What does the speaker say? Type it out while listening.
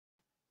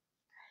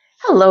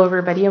Hello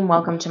everybody and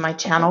welcome to my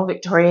channel.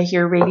 Victoria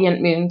here,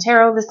 Radiant Moon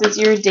Tarot. This is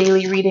your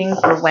daily reading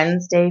for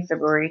Wednesday,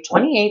 February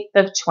 28th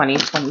of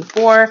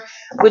 2024.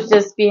 With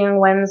this being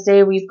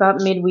Wednesday, we've got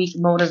midweek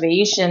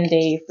motivation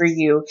day for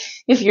you.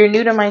 If you're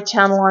new to my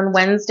channel on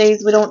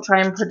Wednesdays, we don't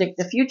try and predict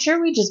the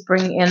future. We just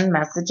bring in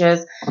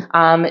messages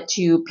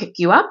to pick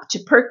you up, to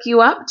perk you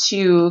up,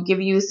 to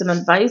give you some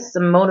advice,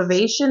 some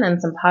motivation,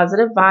 and some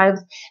positive vibes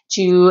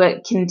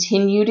to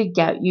continue to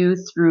get you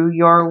through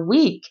your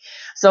week.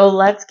 So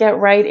let's get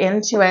right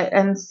into it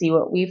and see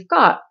what we've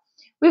got.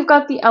 We've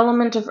got the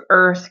element of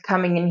earth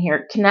coming in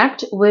here.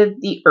 Connect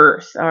with the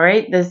earth, all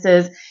right? This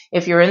is,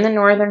 if you're in the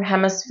northern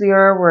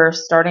hemisphere, we're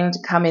starting to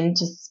come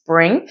into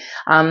spring.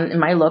 It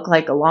might look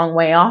like a long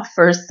way off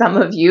for some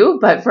of you,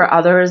 but for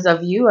others of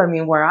you, I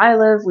mean, where I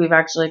live, we've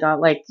actually got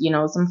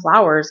some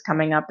flowers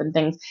coming up and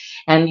things.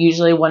 And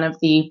usually one of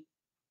the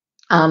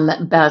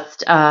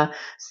best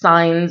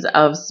signs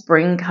of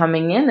spring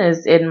coming in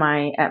is at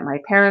my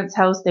parents'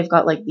 house. They've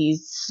got like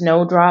these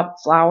snowdrop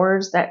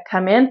flowers that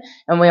come in,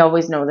 and we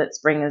always know that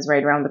spring is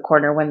right around the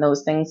corner when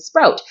those things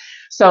sprout.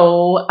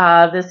 So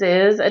this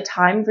is a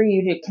time for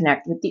you to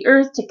connect with the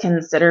earth, to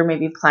consider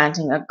maybe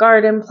planting a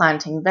garden,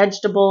 planting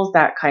vegetables,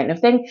 that kind of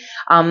thing.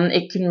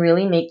 It can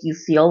really make you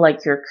feel like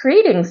you're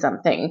creating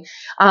something.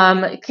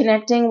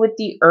 Connecting with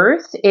the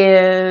earth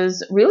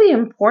is really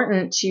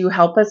important to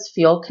help us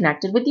feel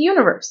connected with the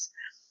universe.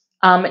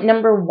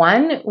 Number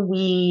one,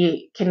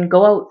 we can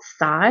go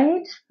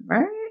outside,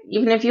 right?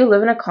 Even if you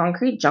live in a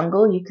concrete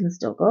jungle, you can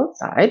still go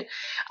outside,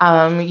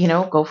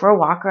 go for a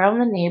walk around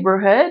the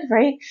neighborhood,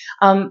 right?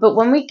 But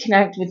when we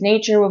connect with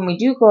nature, when we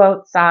do go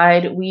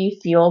outside, we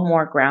feel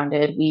more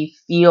grounded. We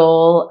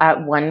feel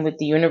at one with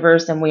the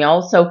universe, and we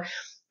also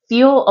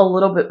feel a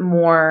little bit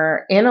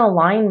more in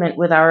alignment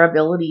with our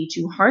ability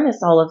to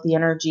harness all of the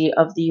energy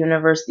of the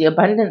universe, the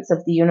abundance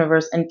of the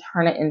universe, and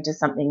turn it into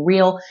something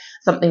real,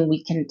 something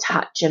we can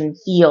touch and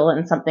feel,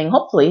 and something,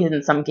 hopefully,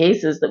 in some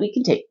cases, that we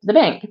can take to the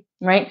bank,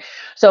 right?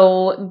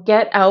 So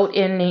get out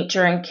in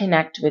nature and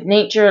connect with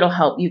nature. It'll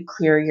help you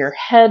clear your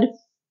head,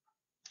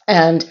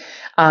 and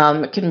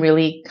it can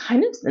really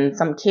kind of, in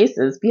some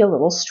cases, be a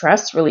little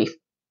stress relief.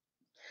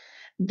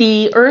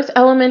 The earth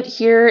element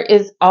here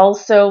is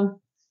also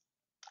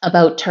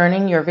about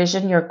turning your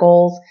vision, your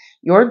goals,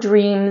 your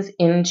dreams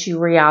into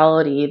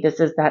reality.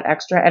 This is that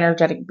extra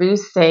energetic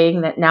boost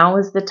saying that now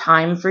is the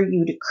time for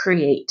you to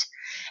create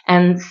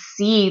and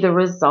see the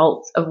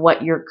results of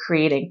what you're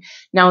creating.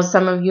 Now,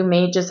 some of you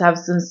may just have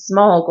some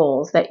small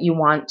goals that you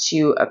want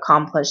to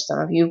accomplish. Some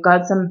of you have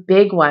got some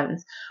big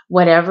ones.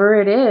 Whatever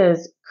it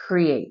is,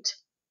 create.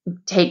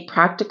 Take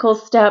practical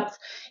steps.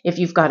 If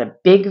you've got a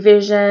big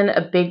vision,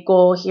 a big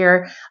goal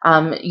here,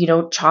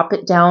 chop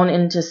it down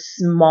into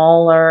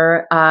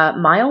smaller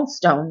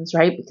milestones,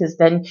 right? Because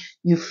then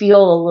you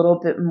feel a little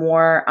bit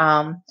more,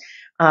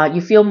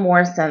 you feel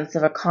more sense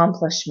of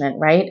accomplishment,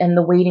 right? And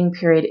the waiting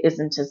period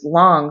isn't as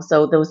long.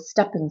 So those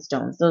stepping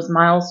stones, those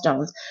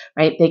milestones,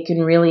 right? They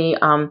can really,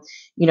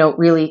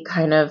 really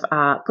kind of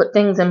put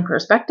things in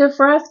perspective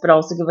for us, but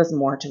also give us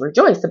more to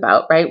rejoice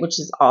about, right? Which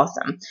is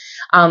awesome.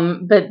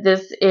 But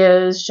this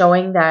is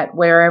showing that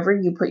wherever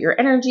you put your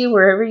energy,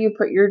 wherever you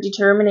put your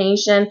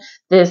determination,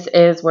 this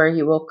is where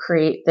you will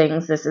create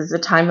things. This is a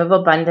time of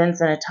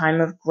abundance and a time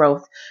of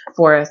growth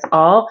for us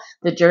all.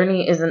 The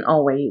journey isn't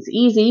always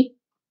easy.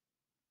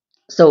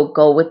 So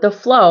go with the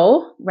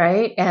flow,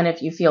 right? And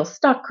if you feel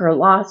stuck or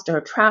lost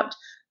or trapped,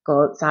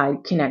 go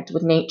outside, connect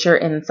with nature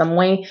in some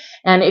way.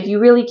 And if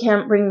you really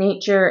can't bring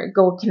nature,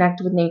 go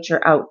connect with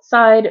nature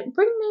outside,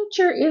 bring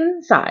nature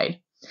inside.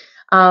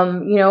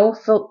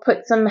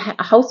 Put some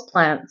house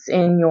plants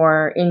in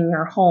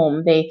your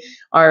home. They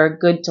are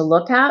good to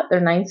look at.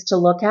 They're nice to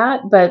look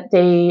at, but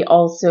they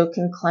also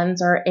can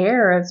cleanse our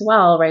air as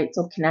well, right?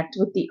 So connect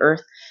with the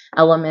earth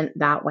element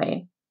that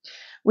way.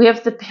 We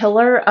have the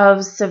pillar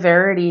of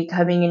severity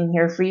coming in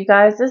here for you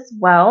guys as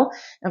well.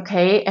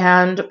 Okay.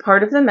 And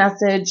part of the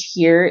message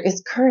here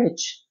is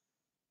courage.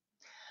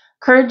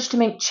 Courage to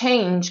make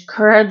change,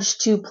 courage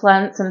to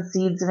plant some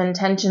seeds of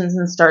intentions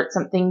and start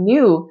something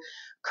new,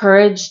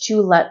 courage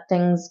to let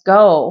things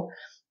go,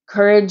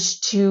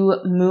 courage to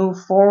move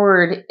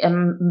forward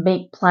and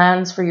make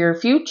plans for your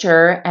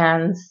future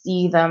and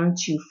see them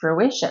to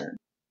fruition.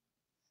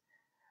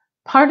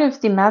 Part of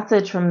the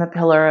message from the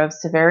pillar of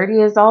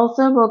severity is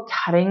also about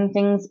cutting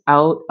things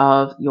out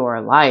of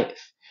your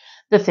life,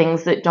 the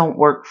things that don't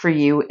work for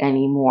you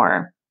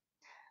anymore.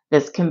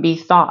 This can be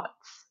thoughts.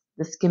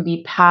 This can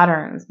be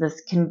patterns. This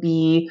can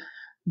be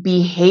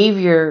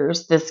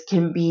behaviors. This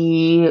can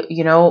be,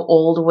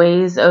 old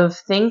ways of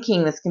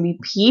thinking. This can be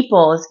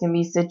people. This can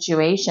be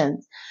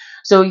situations.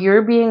 So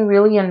you're being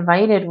really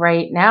invited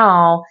right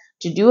now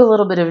to do a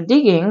little bit of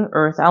digging,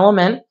 earth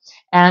element,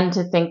 and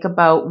to think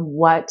about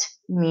what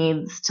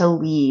needs to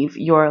leave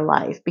your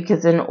life.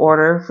 Because in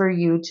order for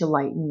you to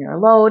lighten your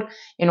load,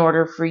 in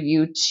order for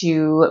you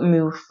to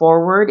move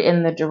forward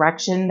in the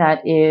direction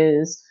that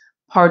is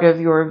part of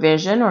your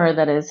vision or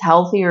that is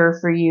healthier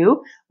for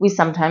you, we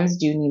sometimes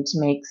do need to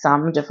make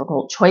some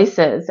difficult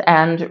choices,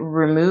 and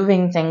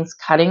removing things,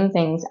 cutting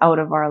things out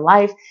of our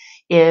life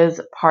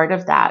is part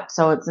of that.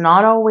 So it's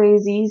not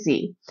always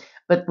easy,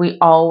 but we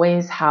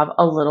always have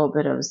a little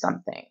bit of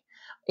something.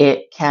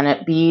 It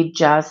be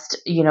just,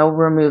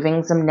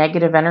 removing some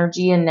negative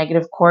energy and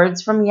negative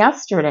cords from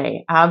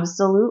yesterday?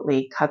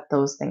 Absolutely. Cut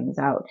those things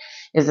out.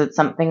 Is it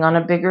something on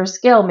a bigger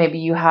scale? Maybe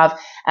you have,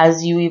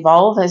 as you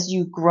evolve, as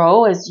you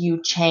grow, as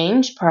you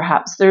change,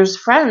 perhaps there's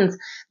friends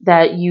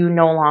that you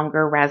no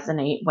longer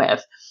resonate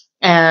with.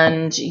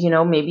 And,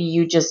 maybe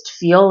you just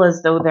feel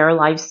as though their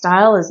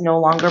lifestyle is no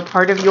longer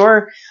part of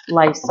your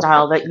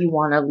lifestyle that you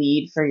want to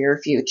lead for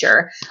your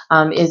future.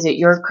 Is it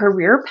your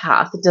career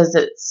path? Does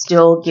it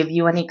still give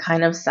you any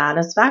kind of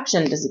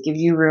satisfaction? Does it give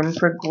you room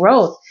for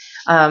growth?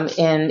 And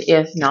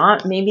if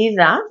not, maybe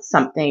that's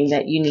something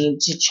that you need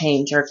to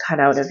change or cut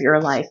out of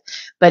your life.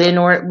 But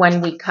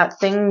when we cut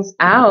things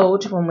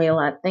out, when we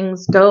let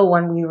things go,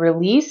 when we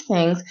release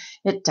things,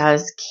 it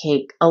does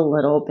take a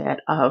little bit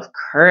of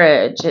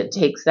courage. It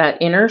takes that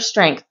inner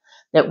strength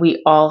that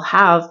we all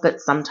have, but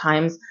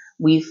sometimes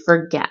we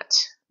forget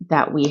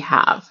that we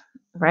have,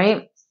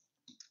 right?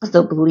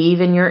 So believe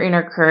in your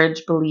inner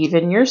courage, believe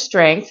in your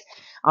strength,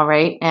 all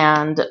right,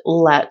 and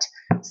let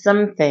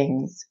some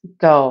things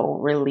go.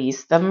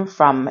 Release them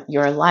from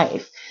your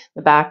life.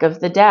 The back of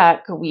the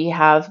deck, we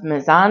have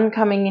Mizan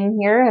coming in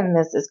here, and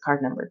this is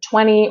card number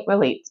 20. It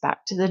relates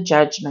back to the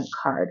Judgment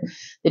card.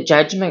 The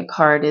Judgment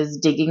card is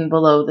digging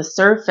below the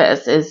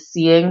surface, is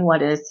seeing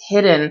what is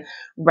hidden,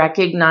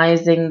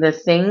 recognizing the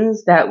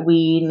things that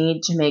we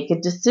need to make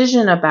a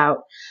decision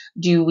about.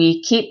 Do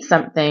we keep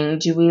something?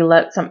 Do we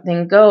let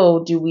something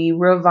go? Do we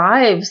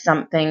revive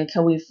something?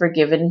 Can we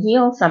forgive and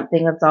heal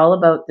something? It's all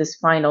about this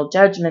final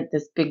judgment,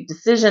 this big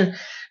decision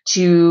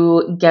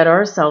to get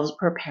ourselves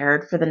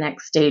prepared for the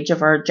next stage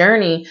of our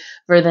journey,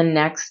 for the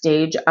next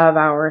stage of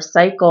our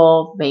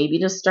cycle, maybe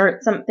to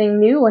start something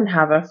new and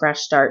have a fresh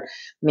start.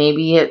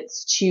 Maybe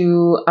it's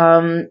to,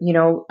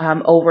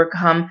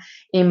 overcome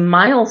a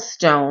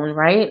milestone,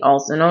 right?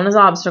 Also known as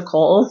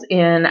obstacles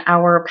in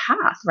our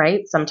path,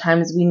 right?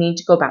 Sometimes we need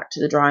to go back to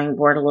the drawing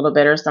board a little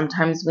bit, or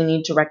sometimes we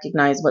need to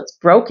recognize what's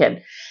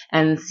broken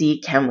and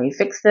see, can we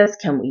fix this?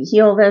 Can we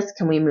heal this?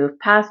 Can we move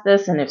past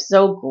this? And if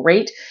so,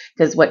 great,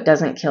 because what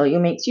doesn't kill you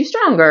makes you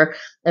stronger,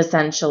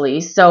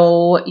 essentially.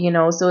 So,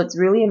 so it's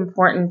really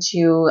important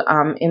to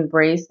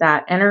embrace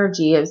that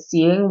energy of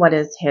seeing what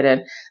is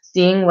hidden,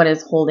 seeing what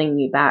is holding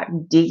you back,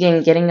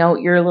 digging, getting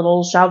out your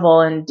little shovel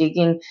and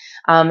digging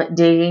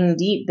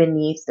deep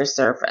beneath the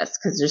surface,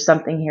 because there's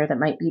something here that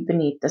might be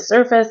beneath the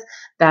surface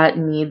that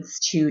needs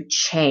to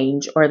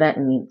change or that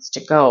needs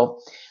to go.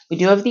 We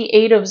do have the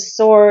Eight of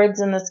Swords,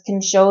 and this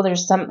can show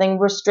there's something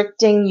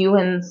restricting you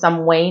in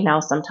some way.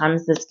 Now,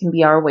 sometimes this can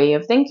be our way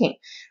of thinking,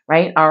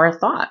 right? Our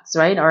thoughts,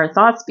 right? Our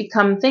thoughts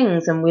become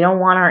things, and we don't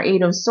want our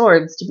Eight of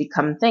Swords to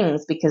become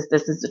things, because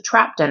this is a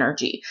trapped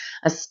energy,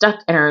 a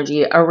stuck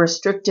energy, a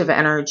restrictive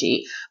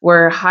energy.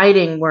 We're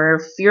hiding, we're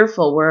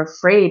fearful, we're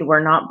afraid, we're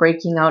not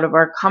breaking out of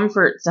our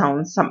comfort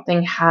zone.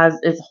 Something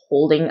is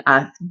holding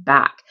us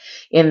back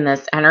in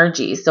this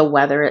energy. So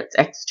whether it's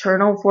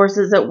external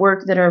forces at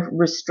work that are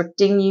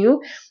restricting you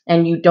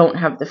and you don't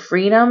have the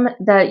freedom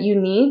that you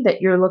need,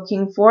 that you're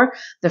looking for,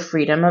 the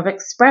freedom of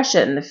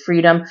expression, the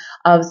freedom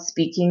of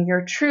speaking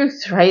your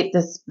truth, right?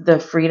 The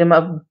freedom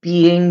of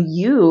being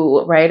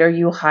you, right? Are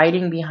you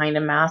hiding behind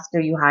a mask?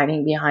 Are you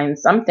hiding behind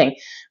something,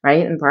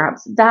 right? And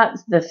perhaps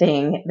that's the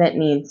thing that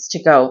needs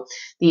to go.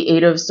 The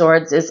Eight of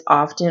Swords is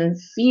often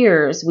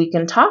fears. We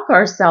can talk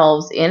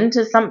ourselves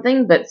into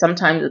something, but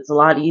sometimes it's a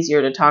lot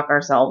easier to talk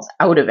ourselves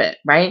out of it,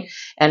 right?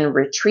 And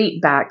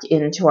retreat back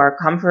into our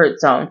comfort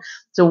zone.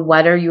 So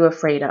what are you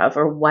afraid of,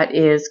 or what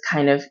is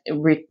kind of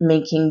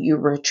making you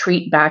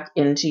retreat back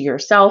into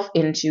yourself,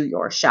 into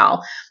your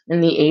shell?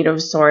 And the Eight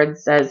of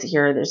Swords says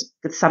here, there's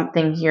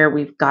something here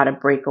we've got to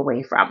break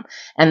away from.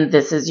 And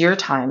this is your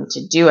time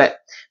to do it.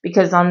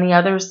 Because on the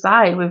other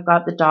side, we've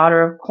got the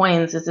Daughter of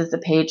Coins. This is the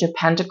Page of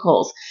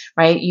Pentacles,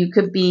 right? You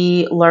could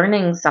be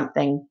learning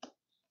something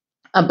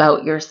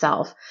about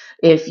yourself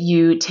if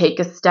you take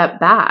a step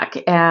back,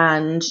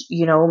 and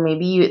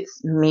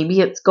maybe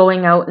it's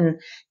going out and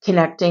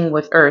connecting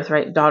with earth,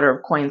 right? Daughter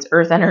of Coins,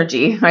 earth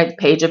energy, right?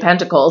 Page of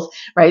Pentacles,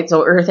 right?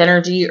 So earth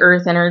energy,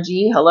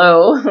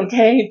 hello.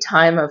 Okay,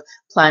 time of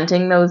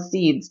planting those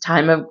seeds,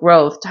 time of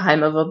growth,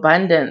 time of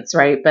abundance,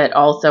 right? But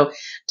also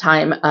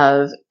time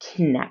of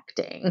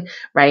connecting,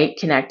 right?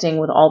 Connecting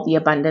with all the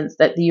abundance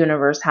that the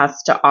universe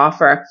has to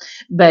offer.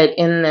 But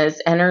in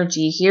this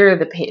energy here,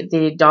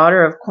 the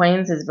Daughter of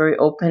Coins is very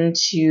open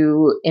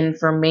to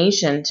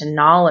information, to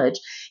knowledge,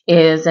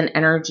 is an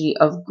energy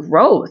of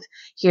growth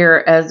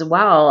here as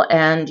well.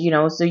 And,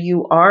 so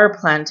you are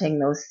planting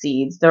those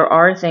seeds. There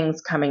are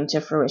things coming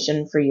to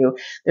fruition for you.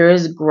 There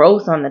is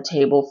growth on the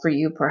table for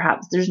you.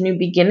 Perhaps there's new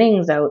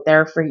beginnings out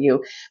there for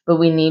you, but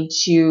we need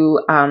to,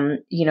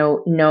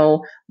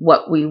 know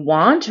what we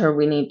want, or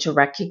we need to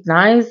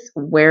recognize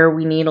where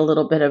we need a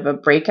little bit of a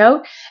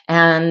breakout,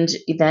 and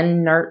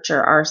then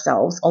nurture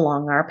ourselves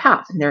along our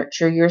path.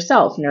 Nurture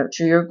yourself,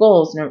 nurture your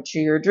goals, nurture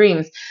your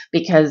dreams,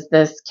 because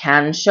this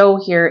can show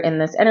here in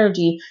this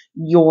energy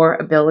your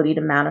ability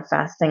to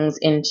manifest things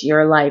into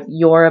your life,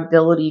 your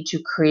ability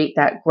to create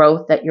that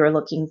growth that you're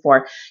looking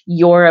for,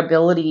 your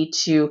ability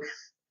to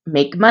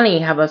make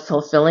money, have a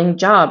fulfilling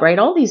job, right?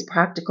 All these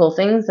practical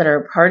things that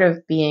are part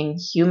of being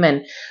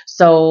human.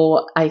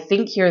 So I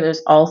think here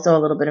there's also a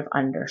little bit of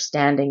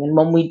understanding. And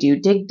when we do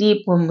dig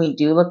deep, when we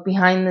do look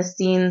behind the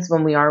scenes,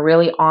 when we are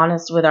really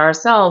honest with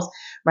ourselves,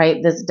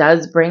 right, this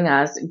does bring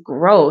us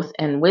growth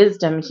and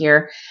wisdom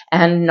here,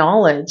 and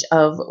knowledge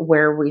of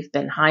where we've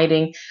been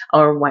hiding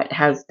or what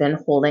has been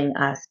holding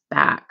us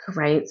back,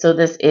 right? So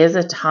this is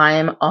a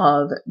time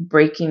of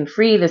breaking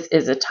free. This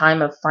is a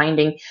time of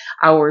finding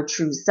our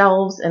true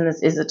selves, and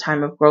this is a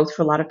time of growth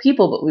for a lot of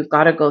people, but we've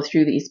got to go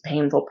through these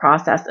painful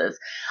processes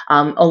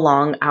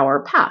along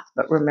our path.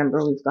 But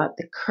remember, we've got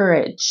the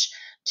courage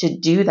to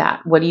do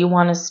that. What do you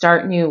want to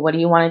start new? What do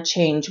you want to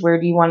change? Where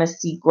do you want to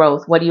see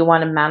growth? What do you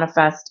want to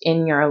manifest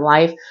in your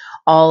life?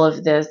 All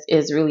of this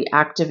is really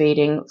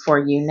activating for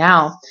you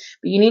now.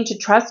 But you need to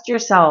trust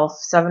yourself.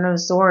 Seven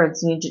of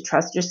Swords. You need to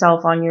trust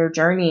yourself on your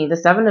journey. The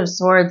Seven of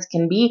Swords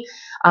can be,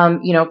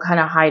 kind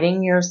of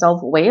hiding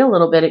yourself away a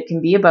little bit. It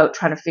can be about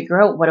trying to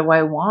figure out, what do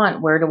I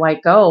want? Where do I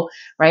go?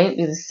 Right?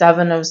 The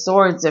Seven of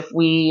Swords, if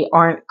we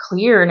aren't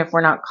clear and if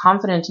we're not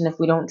confident and if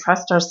we don't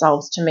trust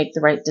ourselves to make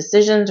the right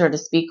decisions or to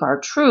speak our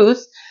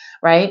truth,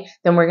 right,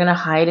 then we're going to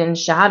hide in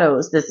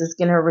shadows. This is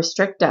going to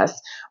restrict us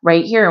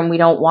right here. And we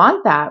don't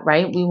want that,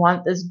 right? We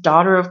want this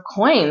Daughter of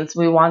Coins.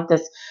 We want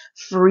this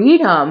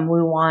freedom.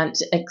 We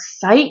want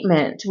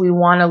excitement. We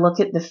want to look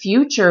at the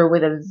future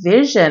with a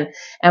vision,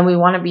 and we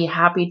want to be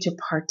happy to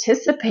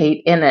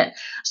participate in it.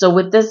 So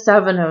with this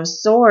Seven of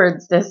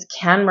Swords, this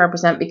can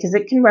represent, because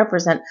it can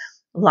represent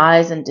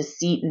lies and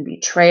deceit and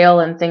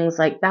betrayal and things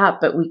like that.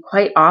 But we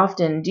quite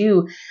often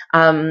do,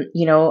 kind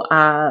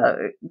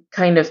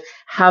of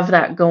have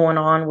that going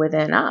on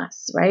within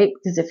us, right?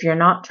 Because if you're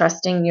not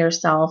trusting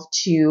yourself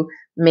to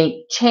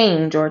make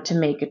change or to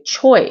make a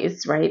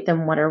choice, right,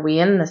 then what are we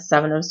in the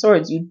Seven of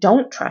Swords? You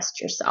don't trust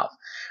yourself,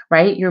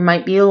 right? You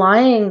might be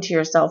lying to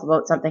yourself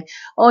about something.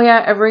 Oh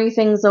yeah,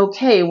 everything's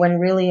okay, when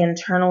really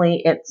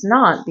internally it's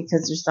not,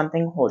 because there's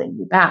something holding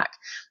you back,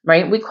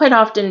 right? We quite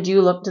often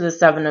do look to the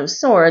Seven of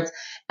Swords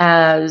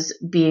as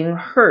being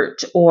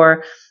hurt,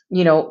 or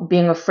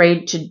being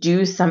afraid to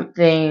do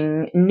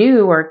something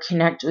new or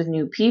connect with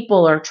new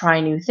people or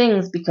try new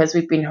things, because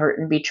we've been hurt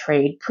and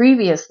betrayed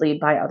previously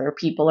by other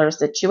people or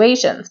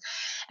situations.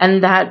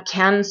 And that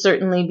can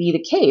certainly be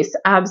the case.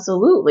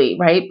 Absolutely,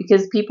 right?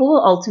 Because people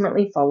will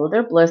ultimately follow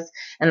their bliss,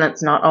 and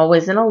that's not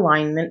always in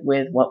alignment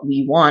with what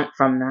we want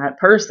from that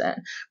person,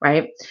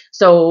 right?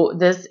 So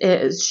this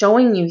is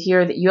showing you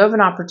here that you have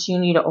an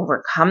opportunity to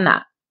overcome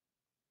that.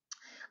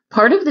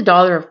 Part of the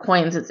Daughter of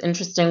Coins, it's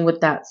interesting with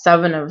that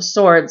Seven of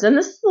Swords, and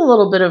this is a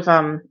little bit of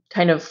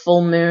kind of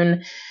full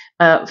moon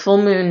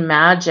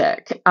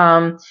magic.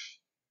 One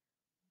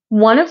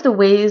of the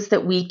ways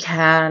that we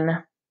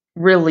can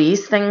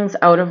release things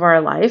out of our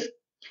life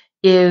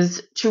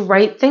is to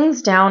write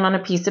things down on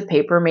a piece of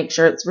paper. Make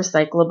sure it's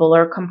recyclable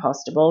or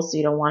compostable, so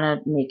you don't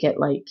want to make it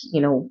like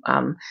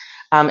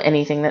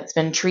anything that's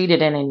been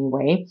treated in any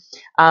way.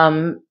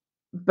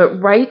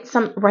 But write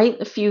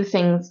a few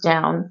things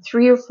down,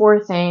 3 or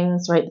 4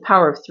 things, right? The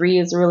power of 3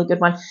 is a really good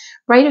one.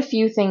 Write a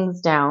few things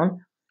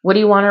down. What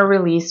do you want to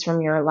release from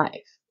your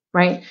life,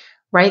 right?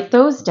 Write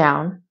those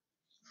down,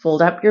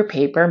 fold up your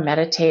paper,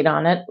 meditate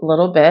on it a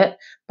little bit.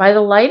 By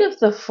the light of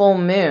the full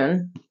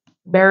moon,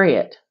 bury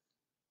it.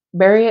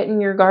 Bury it in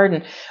your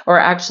garden. Or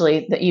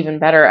actually, the even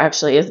better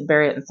actually is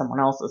bury it in someone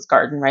else's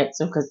garden, right?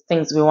 So because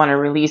things we want to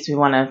release, we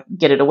want to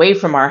get it away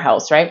from our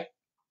house, right?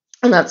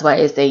 And that's why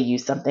I say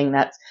use something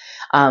that's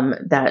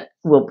that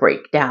will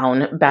break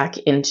down back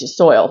into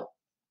soil.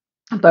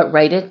 But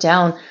write it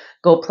down,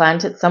 go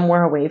plant it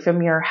somewhere away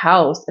from your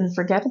house, and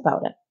forget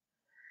about it.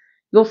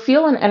 You'll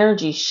feel an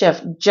energy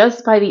shift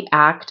just by the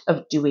act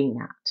of doing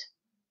that.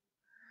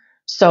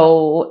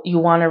 So you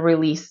want to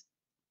release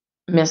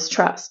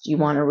mistrust. You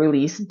want to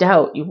release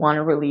doubt. You want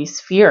to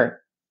release fear.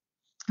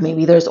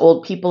 Maybe there's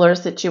old people or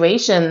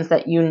situations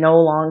that you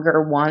no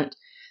longer want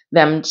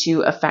them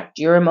to affect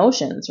your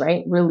emotions,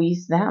 right?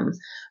 Release them.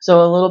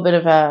 So a little bit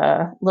of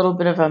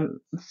a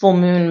full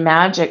moon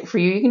magic for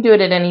you. You can do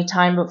it at any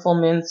time, but full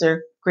moons are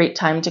a great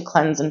time to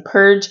cleanse and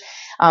purge.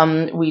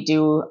 We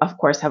do, of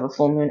course, have a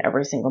full moon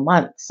every single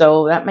month.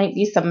 So that might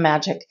be some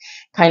magic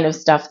kind of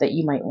stuff that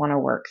you might want to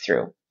work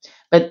through.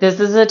 But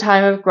this is a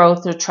time of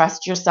growth, so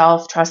trust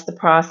yourself, trust the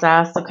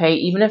process, okay?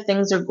 Even if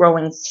things are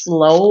growing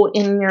slow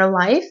in your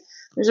life,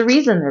 there's a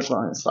reason they're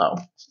growing slow,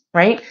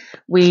 right?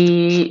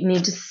 We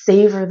need to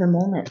savor the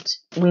moment.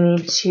 We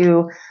need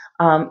to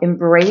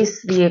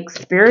embrace the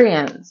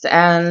experience.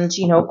 And,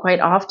 quite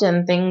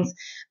often things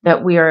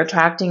that we are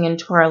attracting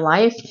into our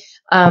life,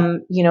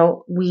 you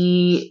know,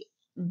 we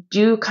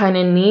do kind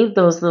of need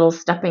those little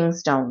stepping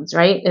stones,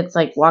 right? It's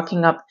like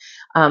walking up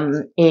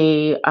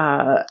a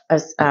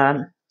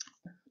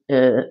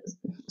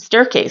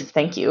staircase.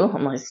 Thank you.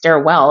 I'm like,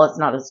 stairwell. It's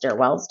not a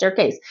stairwell.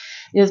 Staircase.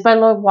 It is by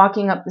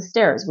walking up the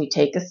stairs. We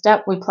take a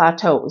step, we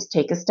plateau. We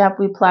take a step,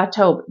 we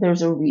plateau. But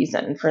there's a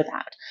reason for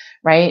that,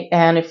 right?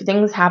 And if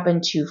things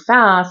happen too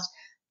fast,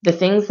 the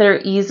things that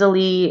are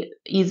easily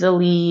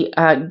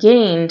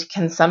gained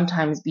can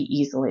sometimes be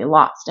easily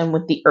lost. And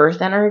with the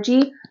earth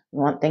energy, we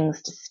want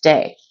things to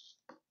stay.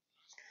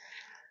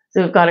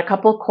 So we've got a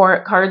couple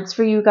cards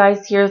for you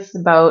guys here. It's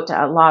about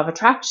law of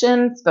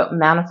attraction. It's about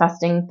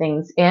manifesting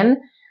things in.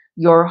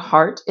 Your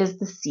heart is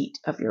the seat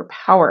of your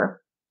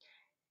power.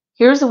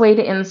 Here's a way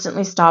to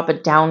instantly stop a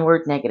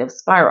downward negative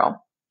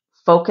spiral.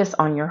 Focus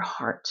on your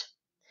heart.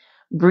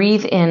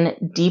 Breathe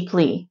in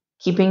deeply,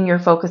 keeping your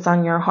focus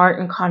on your heart,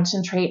 and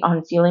concentrate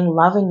on feeling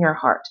love in your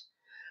heart.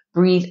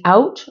 Breathe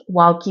out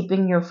while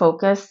keeping your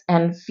focus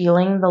and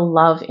feeling the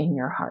love in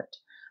your heart.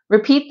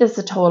 Repeat this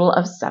a total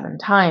of 7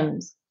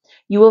 times.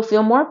 You will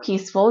feel more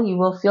peaceful, you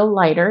will feel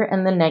lighter,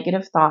 and the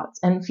negative thoughts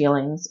and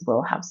feelings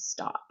will have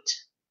stopped.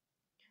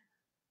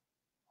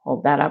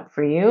 Hold that up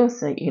for you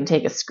so you can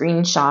take a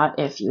screenshot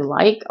if you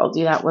like. I'll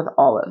do that with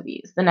all of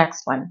these. The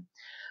next one,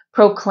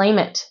 proclaim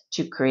it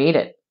to create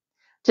it.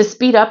 To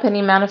speed up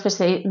any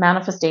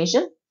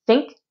manifestation,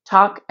 think,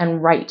 talk,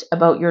 and write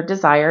about your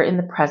desire in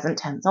the present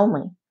tense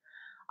only.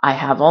 I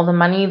have all the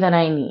money that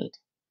I need.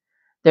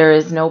 There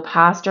is no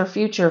past or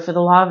future for the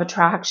law of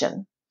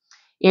attraction.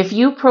 If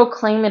you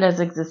proclaim it as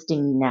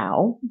existing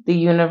now, the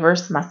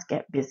universe must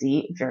get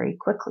busy very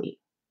quickly.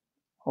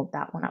 Hold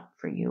that one up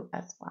for you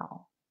as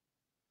well.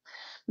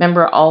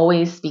 Remember,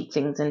 always speak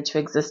things into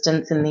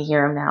existence in the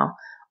here and now.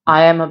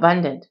 I am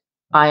abundant.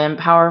 I am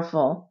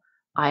powerful.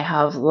 I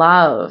have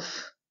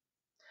love.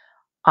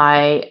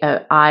 I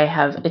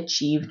have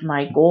achieved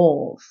my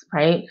goals,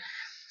 right?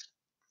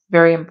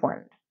 Very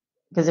important.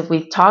 Because if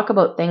we talk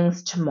about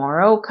things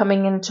tomorrow,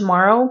 coming in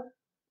tomorrow,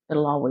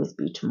 it'll always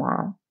be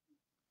tomorrow.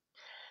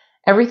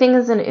 Everything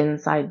is an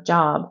inside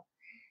job.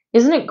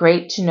 Isn't it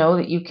great to know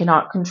that you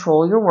cannot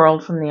control your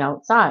world from the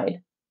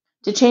outside?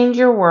 To change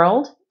your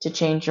world, to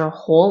change your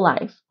whole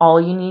life,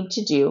 all you need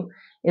to do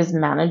is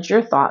manage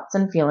your thoughts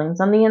and feelings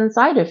on the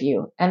inside of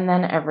you, and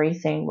then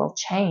everything will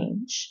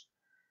change.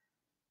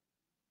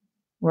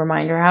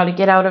 Reminder how to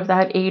get out of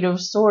that 8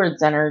 of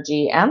Swords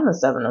energy and the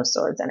 7 of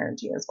Swords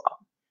energy as well.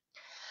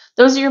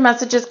 Those are your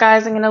messages,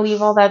 guys. I'm going to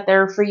leave all that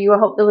there for you. I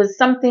hope there was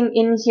something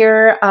in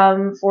here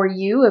for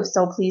you. If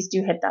so, please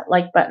do hit that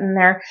like button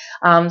there.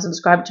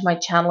 Subscribe to my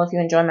channel if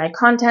you enjoy my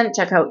content.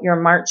 Check out your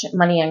March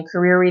money and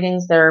career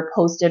readings. They're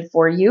posted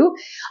for you.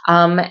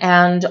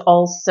 And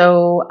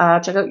also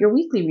check out your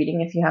weekly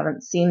reading if you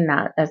haven't seen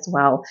that as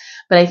well.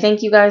 But I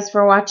thank you guys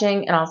for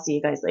watching, and I'll see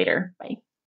you guys later. Bye.